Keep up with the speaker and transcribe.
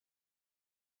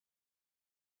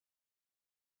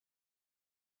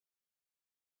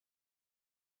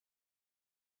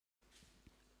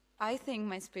I think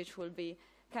my speech will be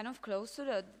kind of close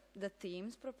to the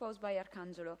themes proposed by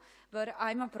Arcangelo, but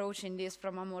I'm approaching this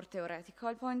from a more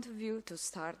theoretical point of view to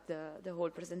start the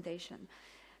whole presentation.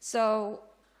 So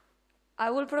I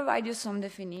will provide you some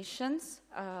definitions.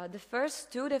 The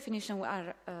first two definitions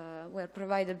were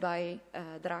provided by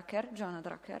Joanna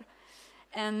Drucker,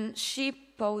 and she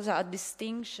posed a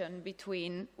distinction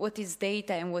between what is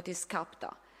data and what is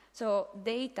capta. So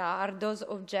data are those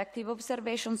objective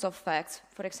observations of facts.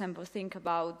 For example, think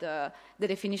about the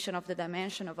definition of the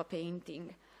dimension of a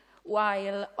painting,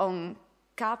 while on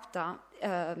capta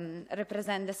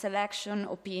represent the selection,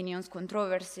 opinions,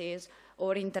 controversies,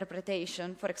 or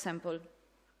interpretation, for example,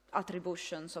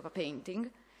 attributions of a painting,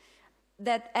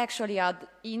 that actually add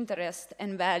interest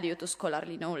and value to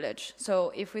scholarly knowledge.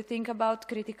 So if we think about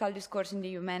critical discourse in the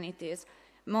humanities,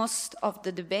 most of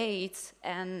the debates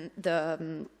and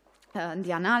the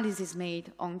analysis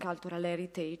made on cultural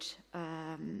heritage,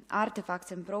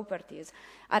 artifacts and properties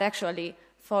are actually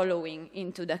following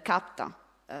into the capta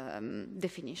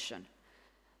definition.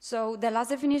 So the last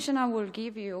definition I will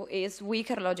give you is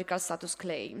weaker logical status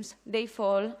claims. They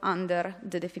fall under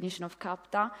the definition of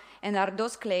capta and are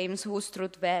those claims whose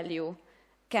truth value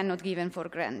cannot be given for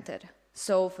granted.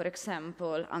 So, for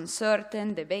example,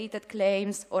 uncertain, debated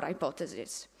claims or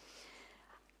hypotheses.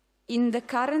 In the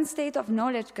current state of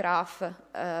knowledge graph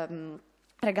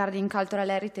regarding cultural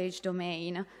heritage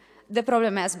domain, the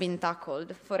problem has been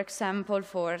tackled. For example,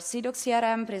 for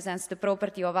CDOC-CRM presents the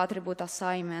property of attribute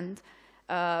assignment,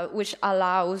 which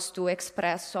allows to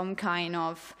express some kind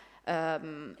of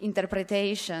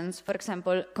interpretations. For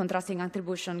example, contrasting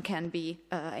attribution can be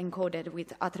encoded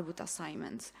with attribute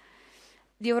assignments.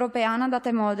 The Europeana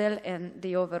data model and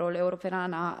the overall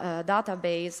Europeana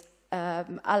database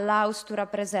allows to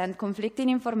represent conflicting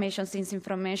information, since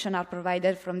information are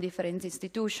provided from different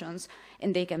institutions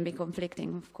and they can be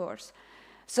conflicting, of course.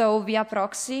 So via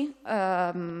proxy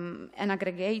and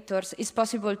aggregators, it's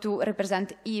possible to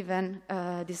represent even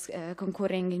these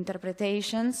concurring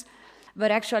interpretations,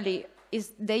 but actually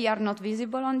they are not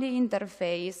visible on the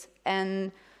interface,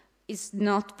 and it's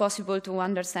not possible to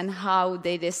understand how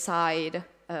they decide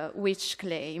which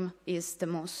claim is the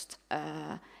most,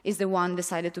 is the one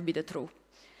decided to be the true.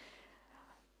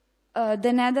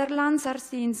 The Netherlands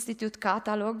RC Institute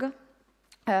catalog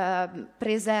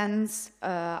presents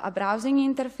a browsing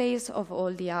interface of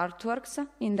all the artworks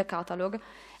in the catalog,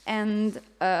 and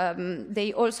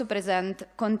they also present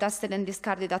contested and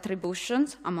discarded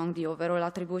attributions among the overall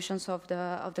attributions of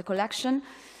the collection,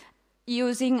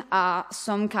 using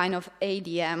some kind of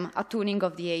ADM, a tuning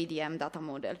of the ADM data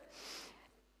model.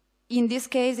 In this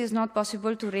case, it's not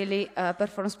possible to really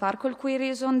perform Sparkle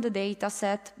queries on the data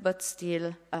set, but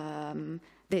still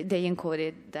they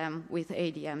encoded them with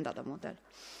ADM data model.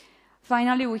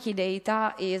 Finally,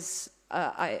 Wikidata is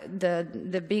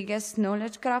the biggest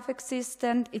knowledge graph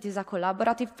existent. It is a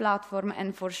collaborative platform,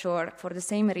 and for sure, for the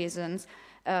same reasons,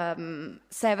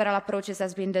 several approaches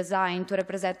has been designed to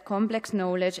represent complex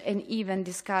knowledge and even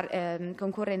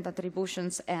concurrent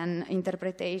attributions and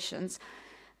interpretations,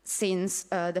 since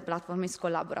the platform is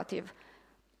collaborative.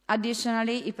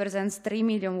 Additionally, it presents 3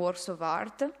 million works of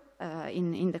art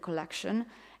in the collection,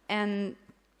 and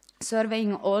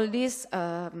surveying all these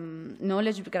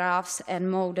knowledge graphs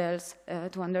and models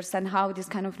to understand how this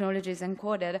kind of knowledge is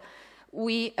encoded,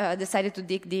 we decided to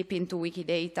dig deep into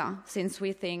Wikidata, since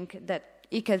we think that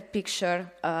it can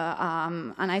picture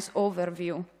a nice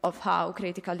overview of how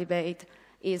critical debate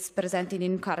is presented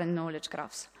in current knowledge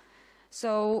graphs.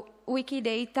 So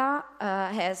Wikidata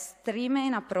has 3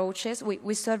 main approaches.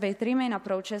 We survey 3 main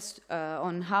approaches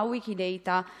on how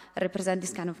Wikidata represent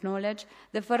this kind of knowledge.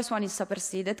 The first one is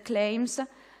superseded claims.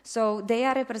 So they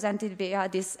are represented via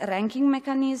this ranking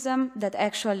mechanism that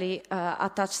actually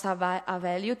attaches a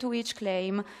value to each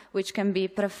claim, which can be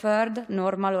preferred,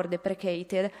 normal, or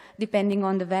deprecated, depending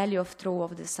on the value of true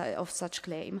of such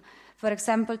claim. For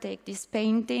example, take this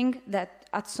painting that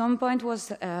at some point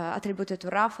was attributed to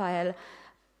Raphael,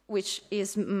 which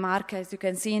is marked, as you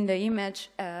can see in the image,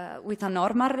 with a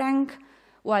normal rank,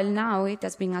 while now it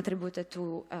has been attributed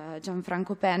to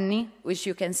Gianfranco Penny, which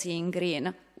you can see in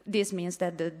green. This means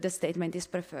that the statement is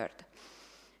preferred.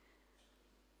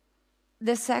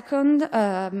 The second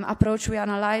approach we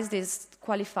analyzed is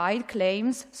qualified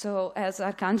claims. So as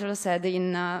Arcangelo said,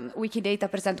 in Wikidata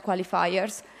present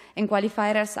qualifiers, and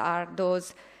qualifiers are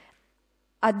those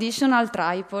additional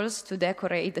triples to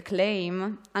decorate the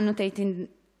claim, annotating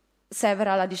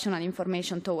several additional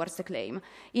information towards the claim.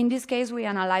 In this case, we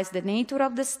analyze the nature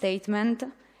of the statement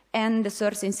and the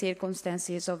sourcing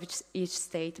circumstances of each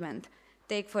statement.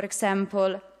 Take, for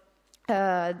example,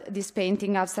 this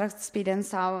painting, Abstract Speed and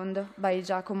Sound, by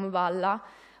Giacomo Balla,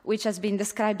 which has been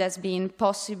described as being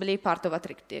possibly part of a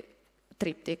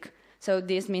triptych. So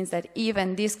this means that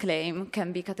even this claim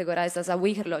can be categorized as a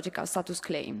weaker logical status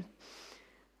claim.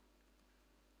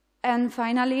 And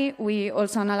finally, we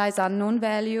also analyze unknown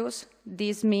values.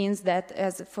 This means that,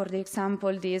 as for the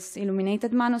example, this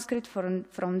illuminated manuscript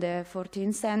from the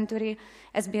 14th century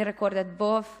has been recorded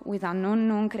both with an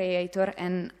unknown creator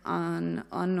and an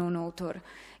unknown author.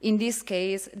 In this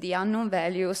case, the unknown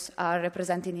values are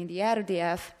represented in the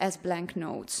RDF as blank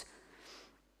notes.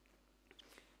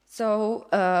 So,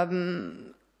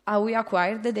 how we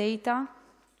acquired the data?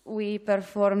 We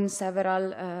performed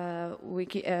several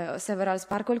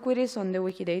Sparkle queries on the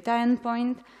Wikidata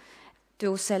endpoint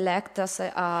to select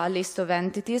a list of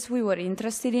entities we were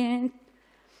interested in.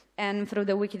 And through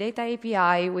the Wikidata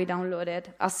API, we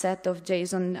downloaded a set of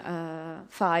JSON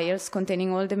files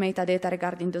containing all the metadata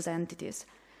regarding those entities.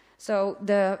 So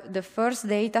the first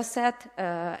data set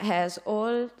has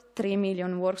all 3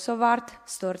 million works of art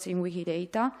stored in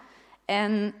Wikidata.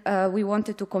 And we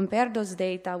wanted to compare those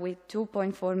data with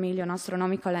 2.4 million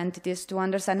astronomical entities to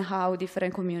understand how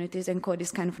different communities encode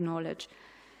this kind of knowledge.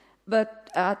 But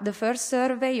at the first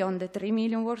survey on the 3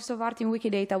 million works of art in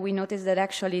Wikidata, we noticed that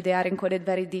actually they are encoded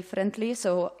very differently.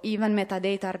 So even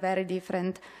metadata are very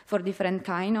different for different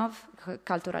kind of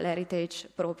cultural heritage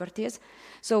properties.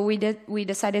 So we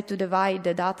decided to divide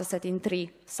the data set in 3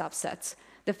 subsets.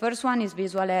 The first one is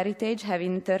visual heritage,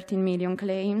 having 13 million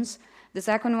claims. The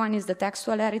second one is the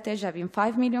textual heritage, having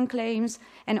 5 million claims,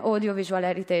 and audiovisual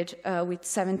heritage with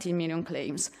 17 million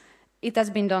claims. It has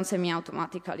been done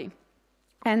semi-automatically.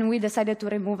 And we decided to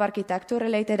remove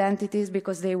architecture-related entities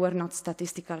because they were not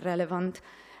statistically relevant,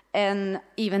 and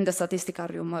even the statistical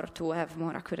rumor to have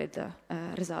more accurate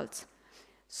results.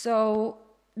 So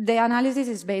the analysis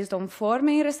is based on 4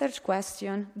 main research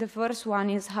questions. The first one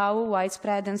is how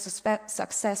widespread and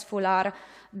successful are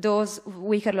those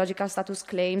weaker logical status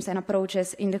claims and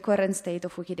approaches in the current state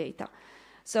of Wikidata.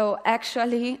 So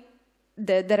actually,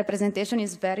 the representation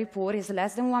is very poor. It's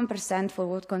less than 1% for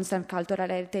what concerns cultural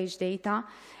heritage data.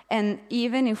 And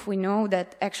even if we know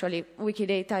that actually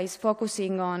Wikidata is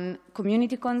focusing on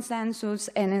community consensus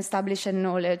and establishing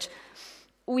knowledge,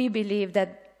 we believe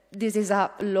that this is a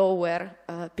lower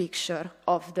picture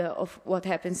of what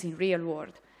happens in real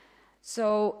world.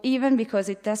 So even because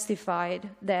it testified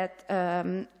that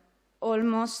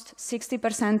almost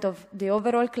 60% of the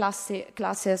overall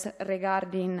classes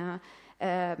regarding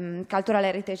cultural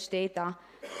heritage data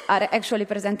are actually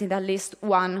presenting at least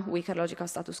one weaker logical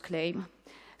status claim.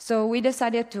 So we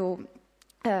decided to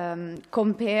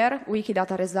compare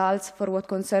Wikidata results for what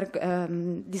concerns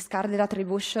discarded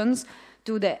attributions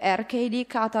to the RKD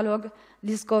catalog,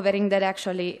 discovering that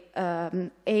actually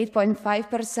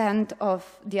 8.5%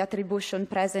 of the attribution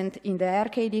present in the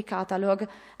RKD catalog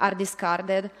are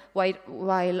discarded,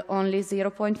 while only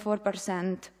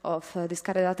 0.4% of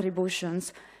discarded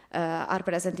attributions are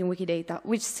present in Wikidata,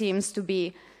 which seems to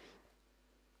be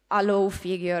a low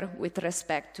figure with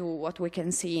respect to what we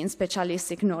can see in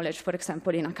specialistic knowledge, for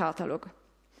example, in a catalog.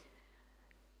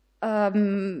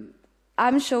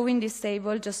 I'm showing this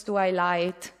table just to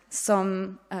highlight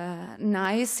some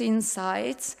nice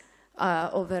insights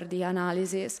over the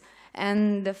analysis.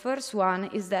 And the first one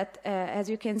is that, as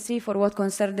you can see, for what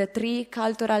concerns the 3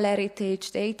 cultural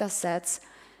heritage data sets,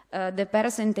 the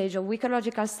percentage of weaker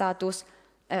logical status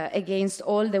against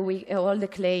all the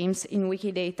claims in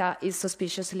Wikidata is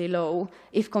suspiciously low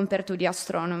if compared to the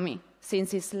astronomy,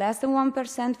 since it's less than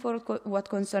 1% for what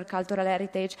concerns cultural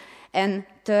heritage and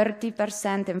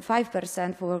 30% and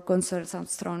 5% for what concerns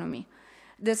astronomy.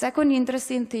 The second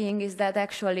interesting thing is that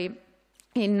actually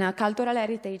in cultural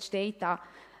heritage data,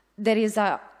 there is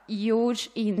a huge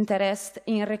interest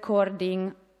in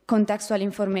recording contextual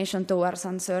information towards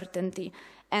uncertainty.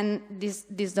 And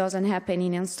this doesn't happen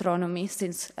in astronomy,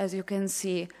 since, as you can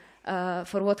see,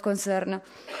 for what concerns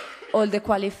all the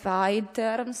qualified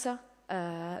terms,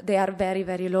 they are very,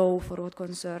 very low for what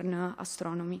concerns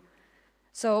astronomy.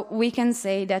 So we can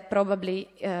say that probably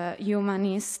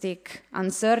humanistic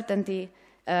uncertainty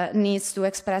needs to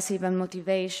express even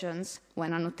motivations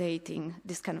when annotating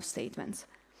this kind of statements.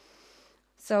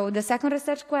 So the second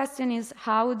research question is,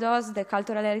 how does the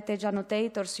cultural heritage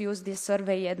annotators use these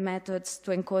survey-ed methods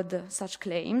to encode such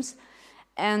claims?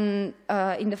 And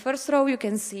in the first row, you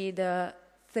can see the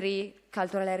 3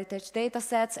 cultural heritage data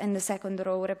sets, and the second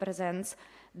row represents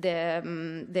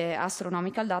the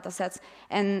astronomical data sets,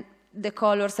 and the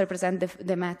colors represent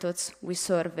the methods we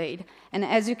surveyed. And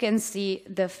as you can see,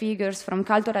 the figures from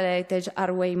cultural heritage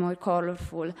are way more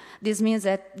colorful. This means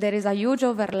that there is a huge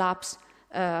overlaps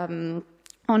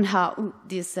on how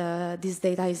this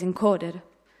data is encoded.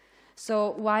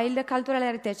 So while the cultural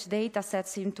heritage data set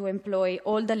seem to employ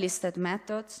all the listed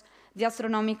methods, the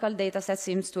astronomical data set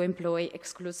seems to employ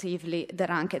exclusively the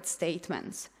ranked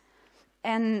statements.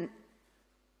 And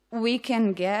we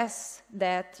can guess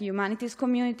that humanities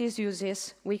communities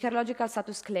uses weaker logical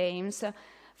status claims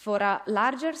for a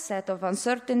larger set of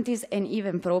uncertainties and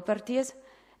even properties,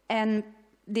 and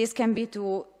this can be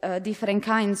to different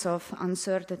kinds of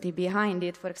uncertainty behind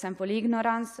it, for example,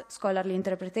 ignorance, scholarly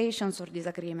interpretations, or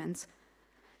disagreements.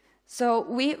 So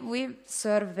we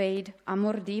surveyed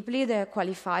more deeply the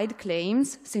qualified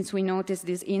claims, since we noticed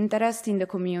this interest in the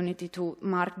community to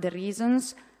mark the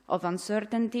reasons of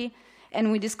uncertainty,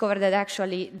 and we discovered that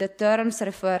actually the terms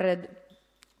referred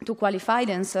to qualified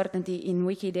uncertainty in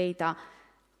Wikidata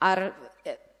are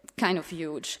kind of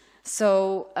huge.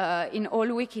 So in all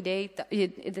Wikidata,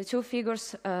 the two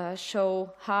figures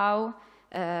show how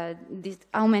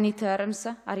many terms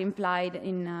are implied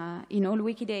in all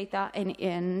Wikidata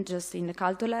and just in the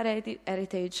cultural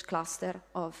heritage cluster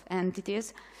of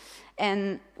entities.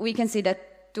 And we can see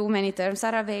that too many terms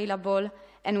are available,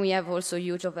 and we have also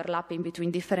huge overlapping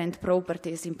between different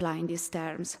properties implying these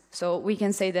terms. So we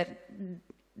can say that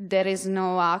there is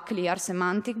no clear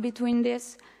semantic between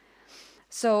this.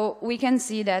 So we can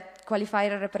see that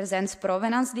qualifier represents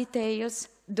provenance details,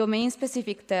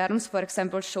 domain-specific terms, for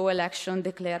example, show election,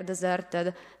 declare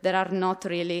deserted, that are not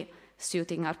really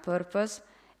suiting our purpose,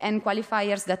 and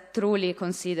qualifiers that truly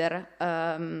consider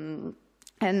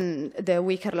and the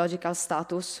weaker logical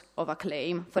status of a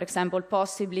claim, for example,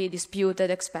 possibly, disputed,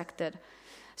 expected.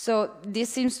 So this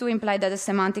seems to imply that the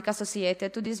semantic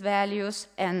associated to these values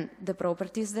and the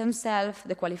properties themselves,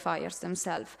 the qualifiers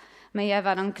themselves,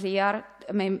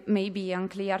 may be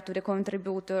unclear to the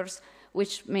contributors,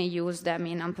 which may use them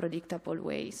in unpredictable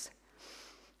ways.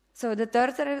 So the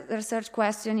third research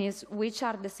question is, which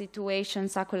are the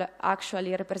situations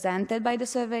actually represented by the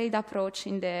surveyed approach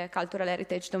in the cultural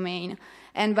heritage domain?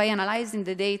 And by analyzing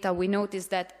the data, we noticed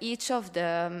that each of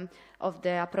the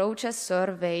approaches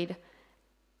surveyed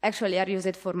actually are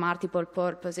used for multiple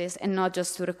purposes and not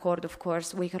just to record, of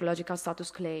course, weaker logical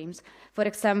status claims. For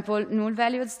example,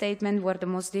 null-valued statements were the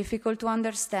most difficult to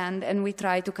understand, and we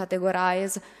try to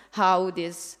categorize how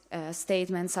these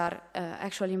statements are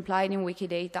actually implied in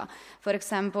Wikidata. For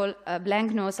example,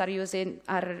 blank notes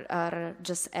are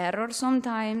just errors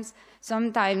sometimes.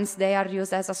 Sometimes they are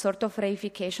used as a sort of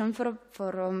reification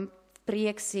for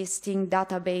pre-existing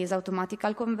database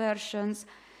automatical conversions.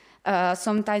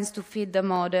 Sometimes to feed the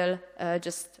model,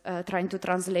 trying to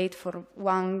translate from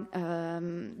one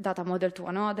data model to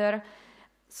another.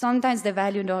 Sometimes the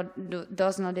value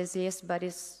does not exist, but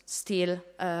is still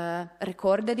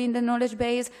recorded in the knowledge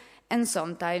base, and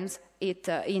sometimes it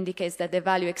indicates that the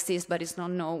value exists, but is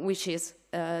not known, which is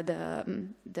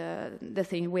the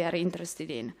thing we are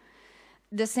interested in.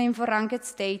 The same for ranked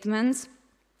statements.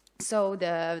 So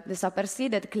the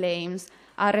superseded claims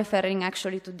are referring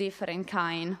actually to different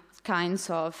kinds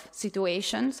of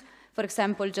situations. For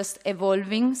example, just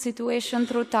evolving situation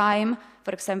through time.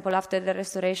 For example, after the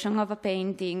restoration of a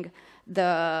painting,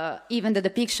 even the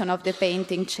depiction of the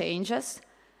painting changes.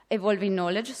 Evolving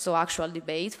knowledge, so actual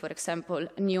debate. For example,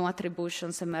 new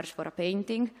attributions emerge for a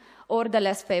painting. Or the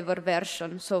less favored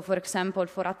version. So for example,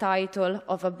 for a title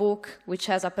of a book which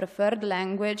has a preferred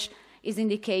language, is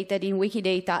indicated in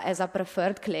Wikidata as a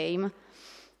preferred claim,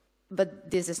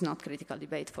 but this is not critical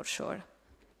debate for sure.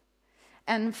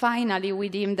 And finally, we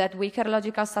deem that weaker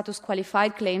logical status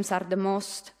qualified claims are the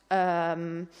most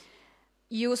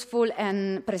useful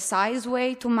and precise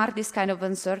way to mark this kind of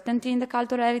uncertainty in the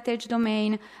cultural heritage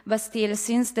domain, but still,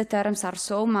 since the terms are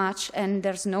so much and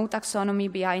there's no taxonomy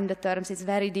behind the terms, it's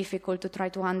very difficult to try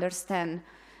to understand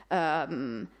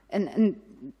and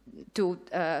to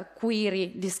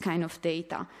query this kind of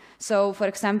data. So, for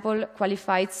example,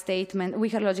 qualified statement,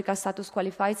 weaker logical status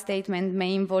qualified statement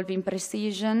may involve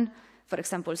imprecision, for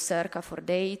example, circa for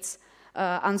dates,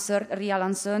 real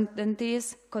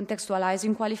uncertainties,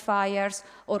 contextualizing qualifiers,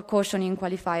 or cautioning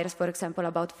qualifiers, for example,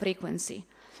 about frequency.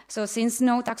 So since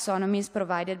no taxonomy is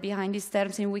provided behind these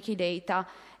terms in Wikidata,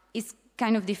 it's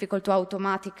kind of difficult to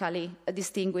automatically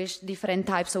distinguish different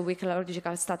types of weaker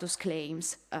logical status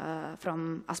claims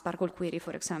from a Sparkle query,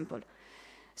 for example.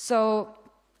 So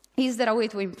is there a way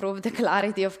to improve the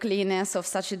clarity of cleanness of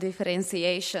such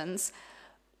differentiations?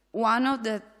 One of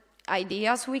the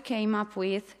ideas we came up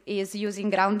with is using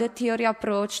grounded theory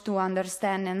approach to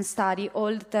understand and study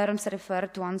all the terms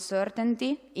referred to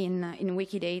uncertainty in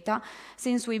Wikidata,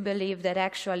 since we believe that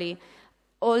actually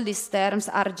all these terms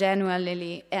are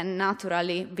genuinely and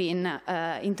naturally being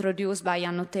introduced by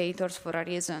annotators for a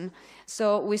reason.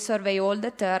 So we survey all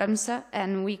the terms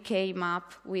and we came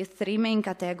up with 3 main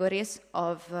categories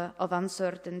of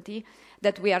uncertainty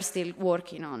that we are still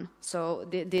working on. So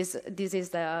this is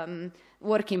the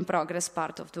work in progress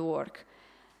part of the work.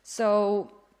 So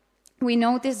we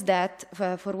noticed that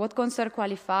for what concerns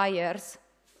qualifiers,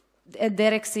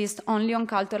 there exist only on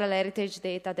cultural heritage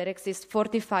data, there exist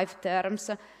 45 terms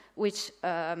which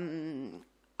are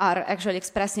actually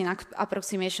expressing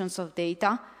approximations of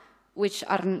data, which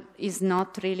is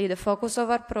not really the focus of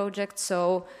our project.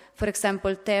 So, for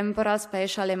example, temporal,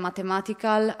 spatial, and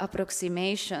mathematical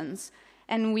approximations.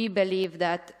 And we believe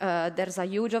that there's a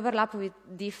huge overlap with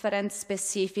different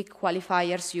specific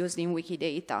qualifiers used in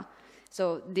Wikidata.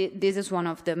 So this is one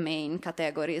of the main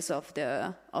categories of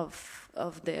the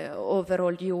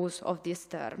overall use of these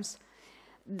terms.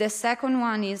 The second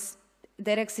one is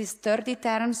there exist 30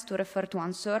 terms to refer to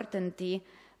uncertainty,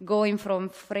 going from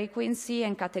frequency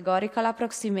and categorical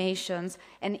approximations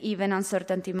and even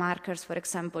uncertainty markers, for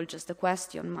example, just a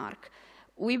question mark.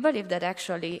 We believe that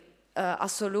actually a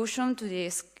solution to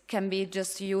this can be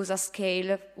just use a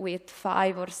scale with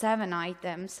 5 or 7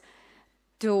 items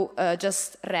to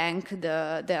just rank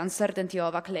the uncertainty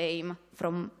of a claim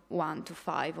from 1 to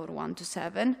 5 or 1 to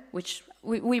 7, which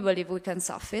we believe we can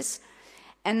suffice.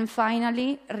 And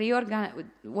finally,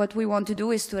 what we want to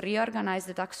do is to reorganize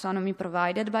the taxonomy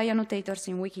provided by annotators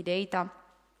in Wikidata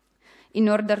in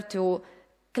order to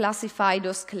classify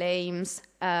those claims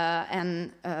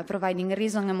and providing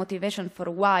reason and motivation for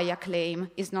why a claim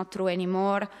is not true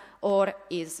anymore or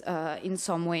is in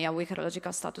some way a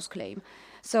Wikilogical status claim.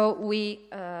 So we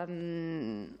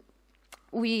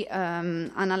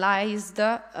analyzed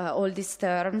all these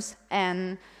terms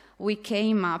and we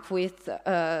came up with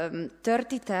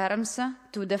 30 terms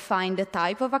to define the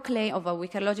type of a claim, of a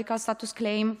Wikilogical status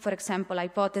claim, for example,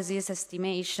 hypotheses,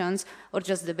 estimations, or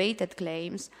just debated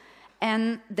claims,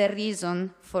 and the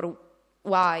reason for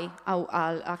why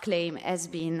a claim has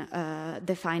been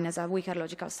defined as a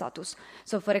Wikilogical status.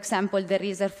 So, for example, the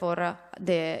reason for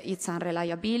its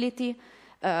unreliability,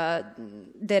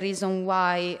 the reason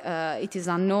why it is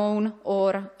unknown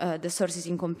or the source is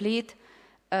incomplete,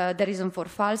 the reason for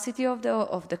falsity of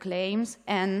the claims,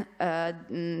 and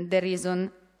the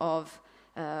reason of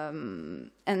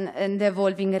and the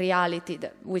evolving reality,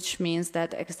 which means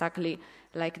that exactly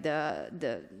like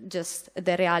the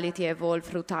reality evolved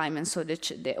through time, and so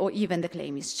or even the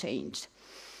claim is changed.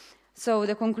 So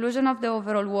the conclusion of the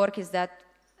overall work is that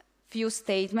few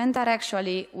statements are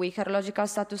actually Wikilogical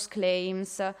status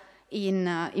claims in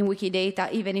Wikidata,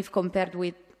 even if compared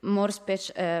with more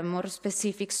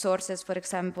specific sources, for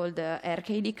example, the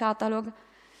RKD catalog.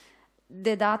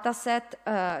 The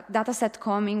dataset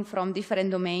coming from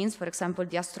different domains, for example,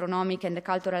 the astronomic and the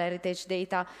cultural heritage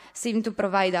data, seem to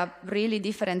provide a really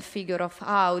different figure of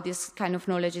how this kind of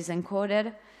knowledge is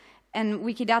encoded. And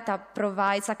Wikidata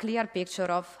provides a clear picture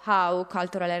of how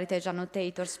cultural heritage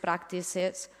annotators'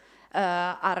 practices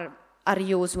are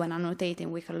used when annotating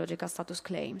Wikilogical status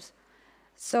claims.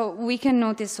 So we can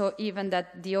notice even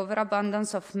that the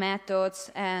overabundance of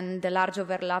methods and the large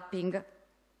overlapping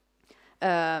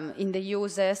in the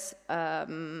uses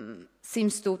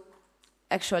seems to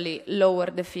actually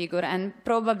lower the figure and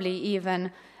probably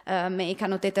even make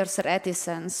annotators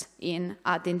reticent in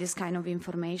adding this kind of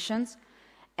information.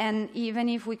 And even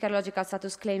if Wikilogical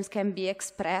status claims can be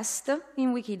expressed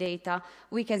in Wikidata,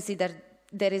 we can see that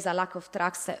there is a lack of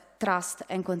trust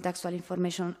and contextual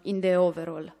information in the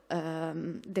overall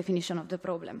definition of the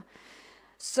problem.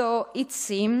 So it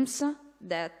seems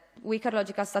that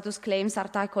Wikilogical status claims are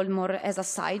tackled more as a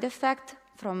side effect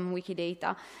from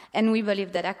Wikidata, and we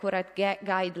believe that accurate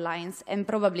guidelines and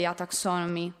probably a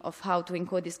taxonomy of how to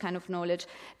encode this kind of knowledge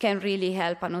can really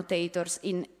help annotators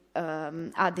in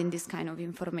adding this kind of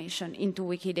information into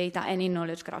Wikidata and in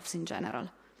knowledge graphs in general.